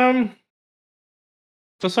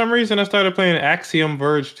 For some reason, I started playing Axiom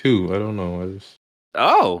Verge 2. I don't know.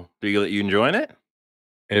 Oh, you enjoying it?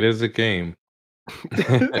 It is a game.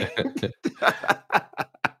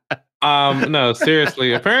 No,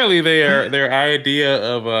 seriously. Apparently, their idea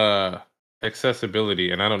of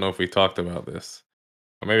accessibility, and I don't know if we talked about this,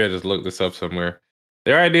 or maybe I just looked this up somewhere.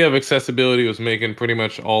 Their idea of accessibility was making pretty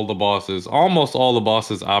much almost all the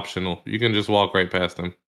bosses, optional. You can just walk right past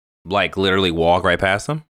them. Like literally walk right past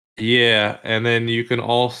them? Yeah, and then you can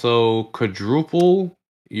also quadruple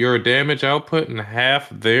your damage output and half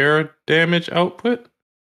their damage output.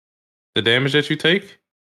 The damage that you take,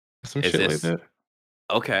 some Is shit like this that.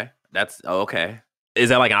 okay? That's okay. Is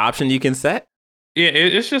that like an option you can set? Yeah,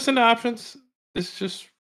 it's just in the options. It's just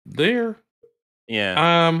there.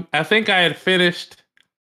 Yeah. I think I had finished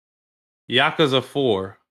Yakuza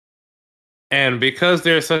 4. And because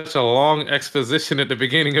there's such a long exposition at the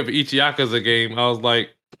beginning of each Yakuza game, I was like,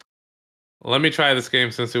 let me try this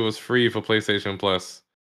game since it was free for PlayStation Plus.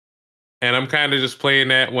 And I'm kind of just playing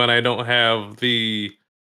that when I don't have the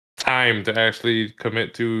time to actually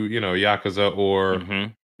commit to, Yakuza or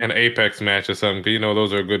Mm-hmm. an Apex match or something. 'Cause,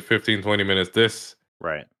 those are a good 15, 20 minutes. This,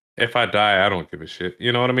 Right. if I die, I don't give a shit.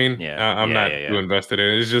 You know what I mean? Yeah. I'm not Yeah. too invested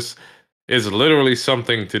in it. It's literally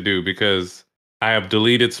something to do because I have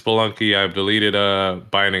deleted Spelunky. I've deleted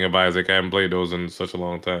Binding of Isaac. I haven't played those in such a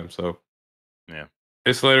long time. So Yeah.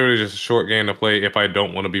 it's literally just a short game to play if I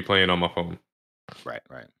don't want to be playing on my phone. Right.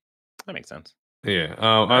 That makes sense. Yeah.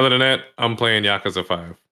 Other than that, I'm playing Yakuza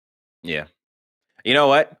 5. Yeah. You know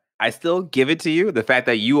what? I still give it to you. The fact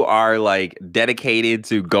that you are like dedicated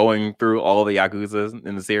to going through all the Yakuzas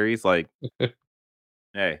in the series, like,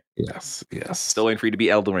 hey, Yes. still waiting for you to be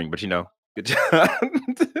Elden Ring, but good job.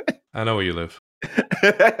 I know where you live.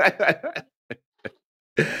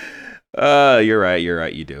 You're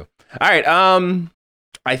right. You do. All right.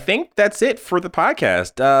 I think that's it for the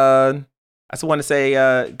podcast. I just want to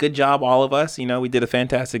say, good job, all of us. We did a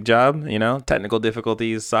fantastic job. Technical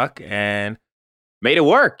difficulties suck and made it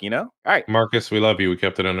work. All right. Marcus, we love you. We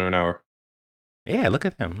kept it under an hour. Yeah, look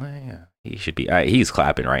at him. Yeah, he should be. He's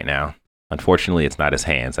clapping right now. Unfortunately, it's not his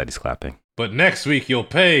hands that he's clapping. But next week you'll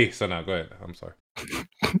pay. So now, go ahead. I'm sorry.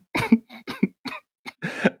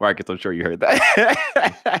 Marcus, I'm sure you heard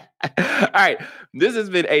that. All right. This has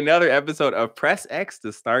been another episode of Press X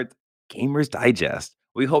to start Gamers Digest.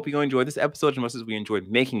 We hope you enjoyed this episode as much as we enjoyed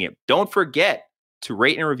making it. Don't forget to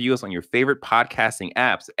rate and review us on your favorite podcasting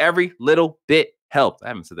apps. Every little bit helps. I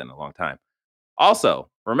haven't said that in a long time. Also,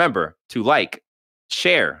 remember to like,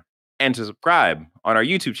 share, and to subscribe on our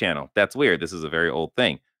YouTube channel. That's weird. This is a very old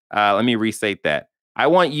thing. Let me restate that. I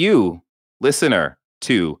want you, listener,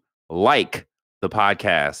 to like the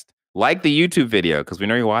podcast, like the YouTube video, because we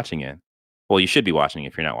know you're watching it. Well, you should be watching it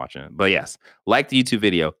if you're not watching it. But yes, like the YouTube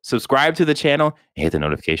video, subscribe to the channel, and hit the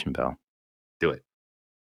notification bell. Do it.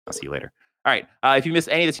 I'll see you later. All right. If you missed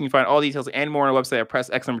any of this, you can find all details and more on our website at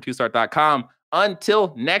pressx2start.com.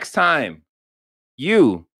 Until next time,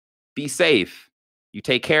 you be safe. You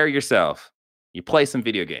take care of yourself. You play some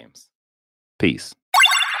video games. Peace.